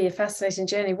going to be a fascinating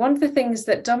journey. One of the things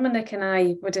that Dominic and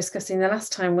I were discussing the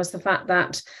last time was the fact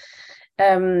that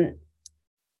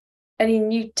any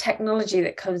new technology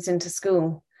that comes into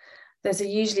school, there's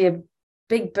usually a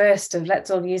big burst of let's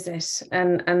all use it,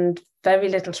 and very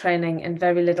little training and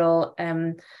very little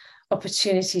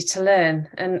opportunity to learn.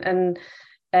 And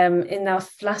in our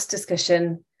last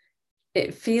discussion,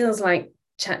 it feels like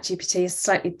ChatGPT is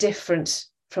slightly different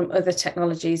from other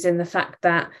technologies in the fact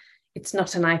that it's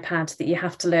not an iPad that you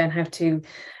have to learn how to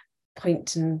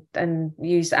point and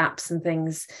use apps and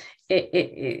things.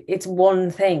 It's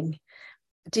one thing.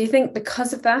 Do you think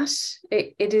because of that,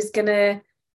 it is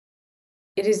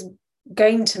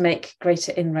going to make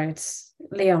greater inroads?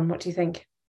 Leon, what do you think?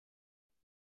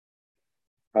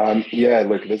 Yeah,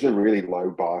 look, there's a really low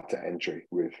bar to entry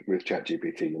with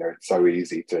ChatGPT. It's so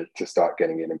easy to start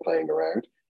getting in and playing around.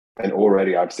 And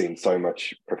already I've seen so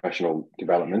much professional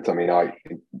development. I mean,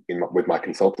 with my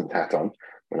consultant hat on,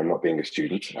 when I'm not being a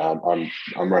student, I'm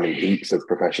running heaps of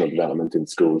professional development in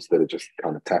schools that are just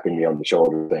kind of tapping me on the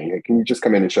shoulder saying, hey, can you just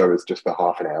come in and show us just for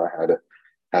half an hour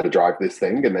how to drive this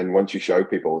thing? And then once you show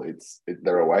people,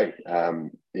 they're away.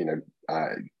 I'm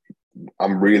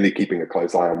really keeping a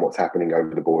close eye on what's happening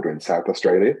over the border in South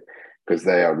Australia, because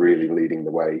they are really leading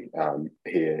the way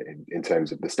here in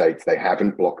terms of the states. They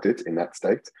haven't blocked it in that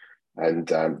state. And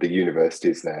the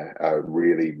universities there are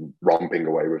really romping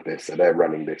away with this. So they're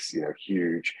running this,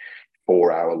 huge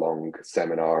 4-hour-long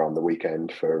seminar on the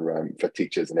weekend for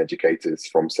teachers and educators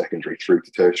from secondary through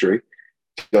to tertiary,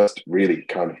 just really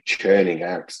kind of churning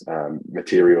out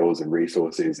materials and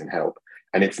resources and help.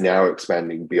 And it's now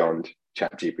expanding beyond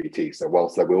ChatGPT. So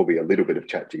whilst there will be a little bit of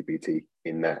ChatGPT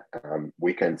in that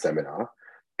weekend seminar,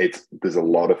 there's a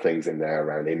lot of things in there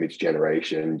around image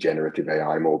generation, generative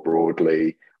AI more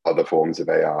broadly, other forms of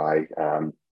AI,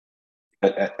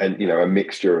 and a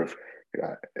mixture of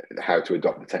how to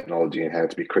adopt the technology and how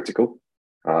to be critical.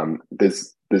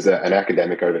 There's an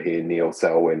academic over here, Neil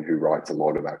Selwyn, who writes a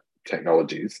lot about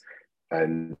technologies,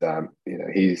 and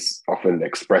he's often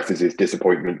expresses his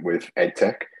disappointment with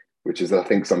edtech, which is, I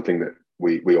think, something that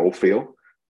we all feel.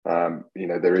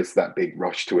 There is that big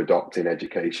rush to adopt in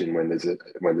education when there's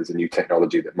a new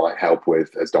technology that might help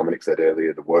with, as Dominic said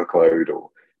earlier, the workload or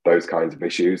those kinds of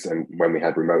issues. And when we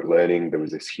had remote learning, there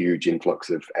was this huge influx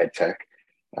of edtech.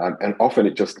 And often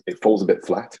it falls a bit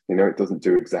flat. It doesn't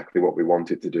do exactly what we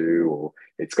want it to do, or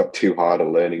it's got too hard a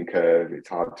learning curve. It's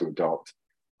hard to adopt.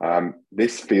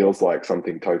 This feels like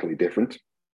something totally different.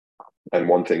 And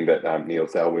one thing that Neil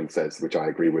Selwyn says, which I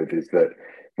agree with, is that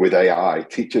with AI,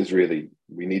 teachers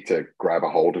we need to grab a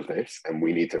hold of this and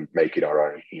we need to make it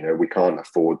our own. We can't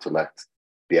afford to let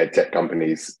the edtech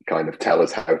companies kind of tell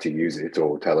us how to use it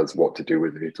or tell us what to do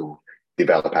with it or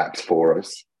develop apps for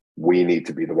us. We need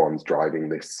to be the ones driving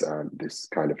this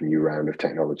kind of new round of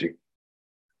technology.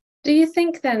 Do you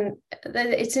think then that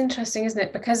it's interesting, isn't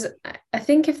it? Because I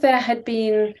think if there had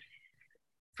been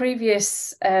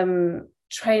previous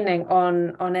training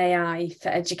on AI for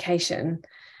education,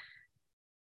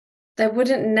 there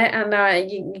wouldn't,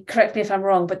 you correct me if I'm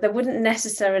wrong, but there wouldn't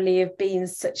necessarily have been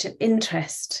such an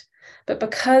interest. But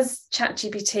because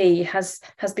ChatGPT has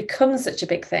become such a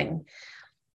big thing,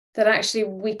 that actually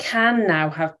we can now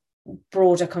have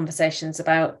broader conversations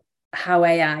about how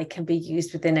AI can be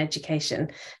used within education.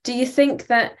 Do you think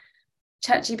that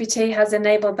ChatGPT has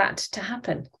enabled that to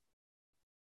happen?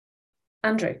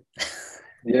 Andrew?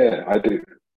 Yeah, I do.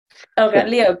 Okay,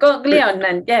 Leo, Leon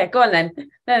then. Yeah, go on then.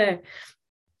 No.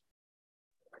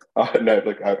 Oh, no,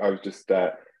 look, I was just,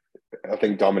 I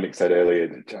think Dominic said earlier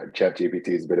that ChatGPT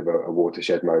is a bit of a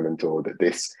watershed moment, or that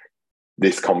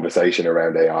this conversation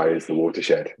around AI is the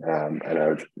watershed. And I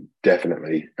would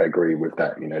definitely agree with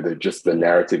that. Just the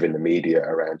narrative in the media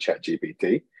around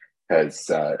ChatGPT has,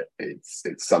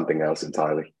 it's something else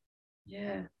entirely.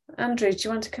 Yeah. Andrew, do you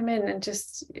want to come in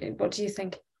and what do you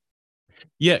think?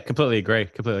 Yeah, completely agree.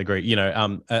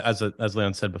 As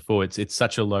Leon said before, it's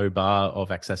such a low bar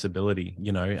of accessibility.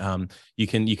 You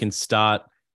can start,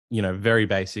 very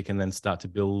basic, and then start to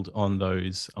build on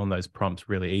those prompts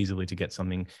really easily to get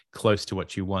something close to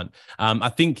what you want. I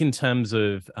think in terms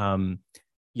of,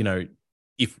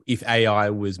 if AI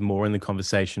was more in the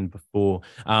conversation before,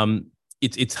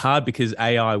 it's hard because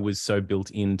AI was so built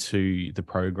into the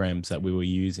programs that we were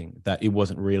using that it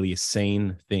wasn't really a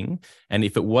seen thing. And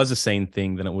if it was a seen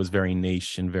thing, then it was very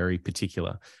niche and very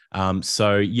particular.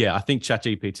 So yeah, I think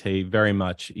ChatGPT very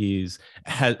much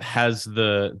has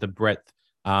the breadth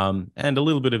and a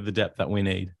little bit of the depth that we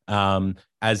need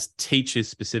as teachers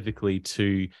specifically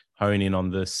to hone in on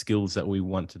the skills that we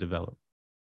want to develop.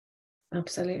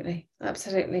 Absolutely.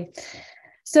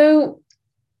 So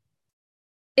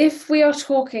if we are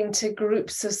talking to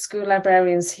groups of school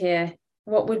librarians here,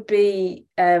 what would be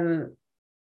the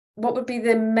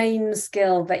main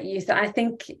skill that I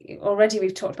think already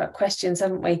we've talked about questions,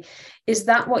 haven't we? Is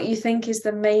that what you think is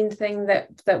the main thing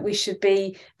that we should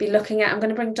be looking at? I'm going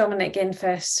to bring Dominic in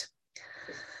first.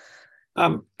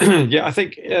 Yeah, I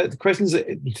think the questions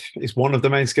is one of the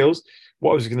main skills.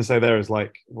 What I was going to say there is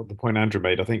like what the point Andrew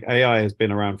made. I think AI has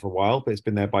been around for a while, but it's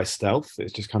been there by stealth.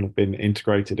 It's just kind of been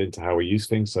integrated into how we use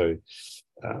things. So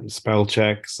spell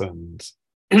checks and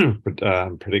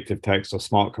predictive text or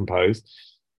smart compose.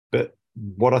 But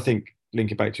what I think,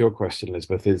 linking back to your question,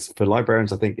 Elizabeth, is for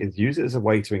librarians, I think, is use it as a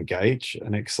way to engage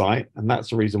and excite. And that's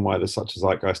the reason why there's such a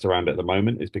zeitgeist around it at the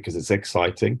moment, is because it's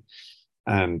exciting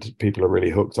and people are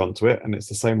really hooked onto it. And it's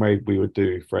the same way we would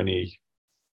do for any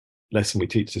lesson we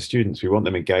teach to students. We want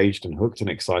them engaged and hooked and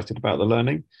excited about the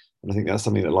learning. And I think that's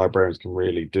something that librarians can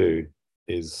really do,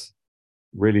 is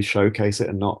really showcase it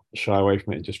and not shy away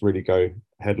from it, and just really go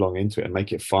headlong into it and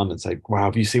make it fun and say, wow,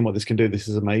 have you seen what this can do? This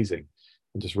is amazing.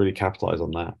 And just really capitalize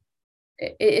on that.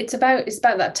 It's about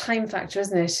that time factor,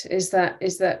 isn't it? Is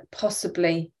that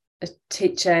possibly a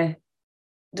teacher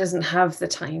doesn't have the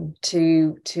time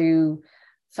to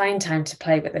find time to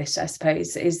play with it, I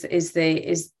suppose, is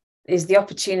the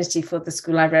opportunity for the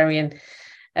school librarian,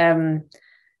 having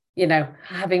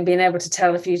been able to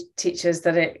tell a few teachers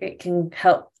that it can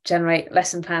help generate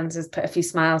lesson plans, has put a few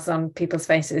smiles on people's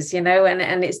faces, and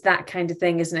it's that kind of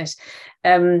thing, isn't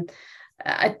it?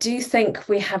 I do think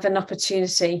we have an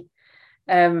opportunity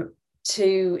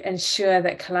to ensure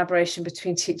that collaboration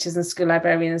between teachers and school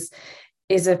librarians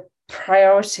is a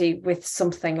priority with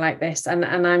something like this, and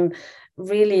I'm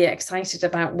really excited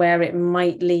about where it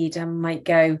might lead and might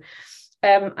go.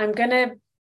 I'm going to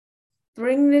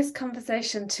bring this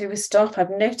conversation to a stop. I've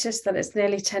noticed that it's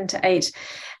nearly 10 to 8.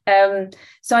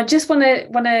 So I just want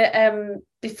to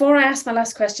before I ask my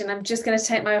last question, I'm just going to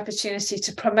take my opportunity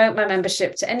to promote my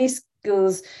membership to any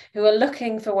schools who are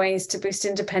looking for ways to boost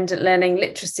independent learning,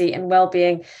 literacy and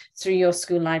well-being through your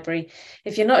school library.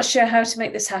 If you're not sure how to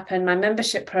make this happen, my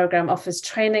membership program offers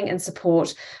training and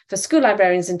support for school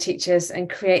librarians and teachers and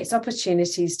creates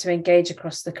opportunities to engage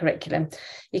across the curriculum.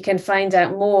 You can find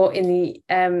out more in the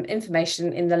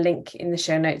information in the link in the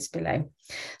show notes below.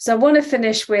 So I want to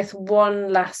finish with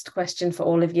one last question for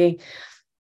all of you.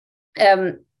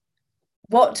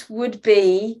 What would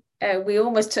be, we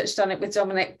almost touched on it with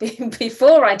Dominic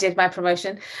before I did my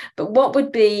promotion, but what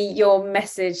would be your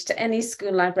message to any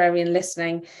school librarian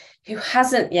listening who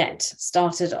hasn't yet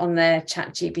started on their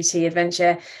ChatGPT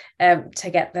adventure to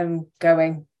get them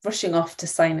going, rushing off to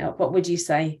sign up? What would you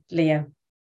say, Leon?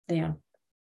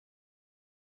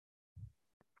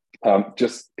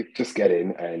 Just get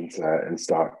in and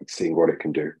start seeing what it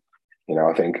can do.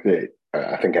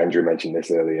 I think Andrew mentioned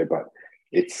this earlier, but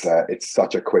it's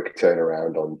such a quick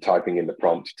turnaround on typing in the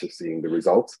prompt to seeing the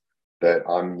results that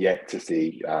I'm yet to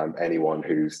see anyone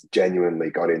who's genuinely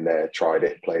got in there, tried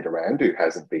it, played around, who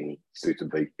hasn't been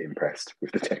suitably impressed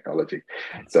with the technology.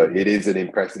 So it is an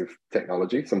impressive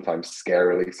technology, sometimes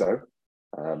scarily so.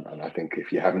 And I think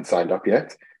if you haven't signed up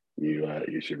yet,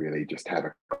 you should really just have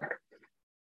a crack.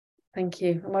 Thank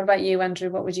you. And what about you, Andrew?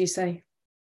 What would you say?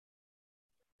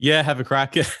 Yeah, have a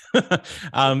crack.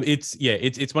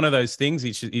 It's one of those things.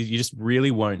 You just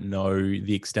really won't know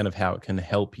the extent of how it can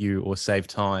help you or save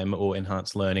time or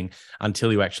enhance learning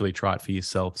until you actually try it for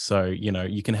yourself. So,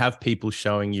 you can have people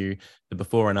showing you the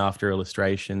before and after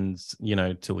illustrations,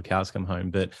 till the cows come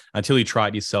home. But until you try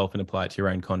it yourself and apply it to your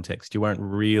own context, you won't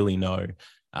really know.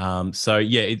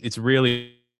 It's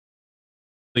really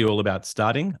all about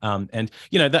starting. And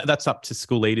that's up to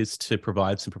school leaders to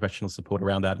provide some professional support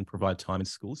around that and provide time in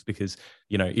schools, because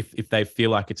if they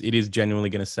feel like it is genuinely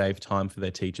going to save time for their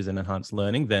teachers and enhance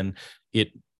learning, then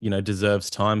it deserves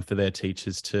time for their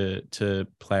teachers to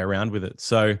play around with it.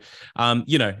 So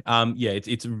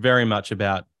it's very much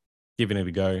about giving it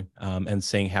a go and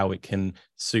seeing how it can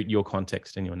suit your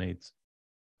context and your needs.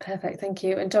 Perfect, thank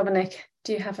you. And Dominic,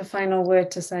 do you have a final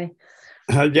word to say?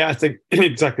 I think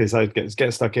exactly. So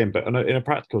get stuck in, but in a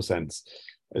practical sense,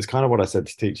 it's kind of what I said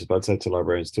to teachers, but I'd say to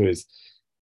librarians too, is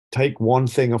take one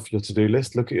thing off your to-do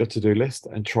list, look at your to-do list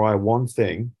and try one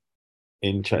thing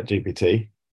in ChatGPT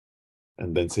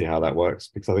and then see how that works.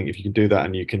 Because I think if you can do that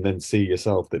and you can then see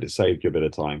yourself that it saved you a bit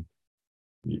of time,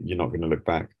 you're not going to look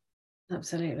back.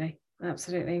 Absolutely.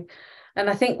 And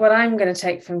I think what I'm going to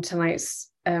take from tonight's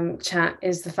chat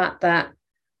is the fact that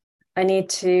I need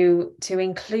to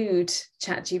include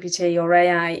ChatGPT or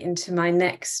AI into my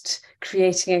next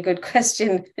creating a good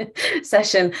question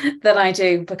session that I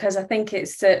do, because I think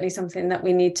it's certainly something that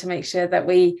we need to make sure that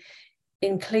we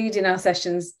include in our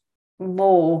sessions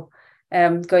more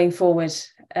going forward,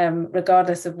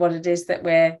 regardless of what it is that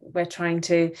we're trying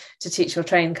to teach or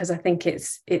train, because I think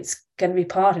it's going to be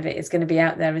part of it. It's going to be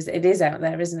out there, as it is out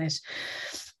there, isn't it?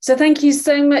 So thank you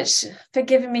so much for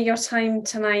giving me your time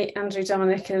tonight, Andrew,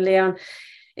 Dominic and Leon.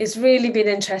 It's really been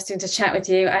interesting to chat with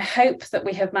you. I hope that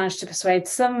we have managed to persuade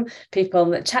some people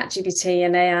that ChatGPT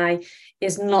and AI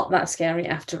is not that scary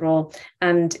after all,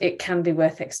 and it can be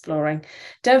worth exploring.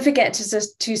 Don't forget to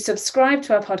subscribe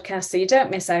to our podcast so you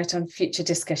don't miss out on future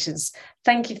discussions.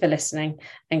 Thank you for listening,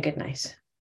 and good night.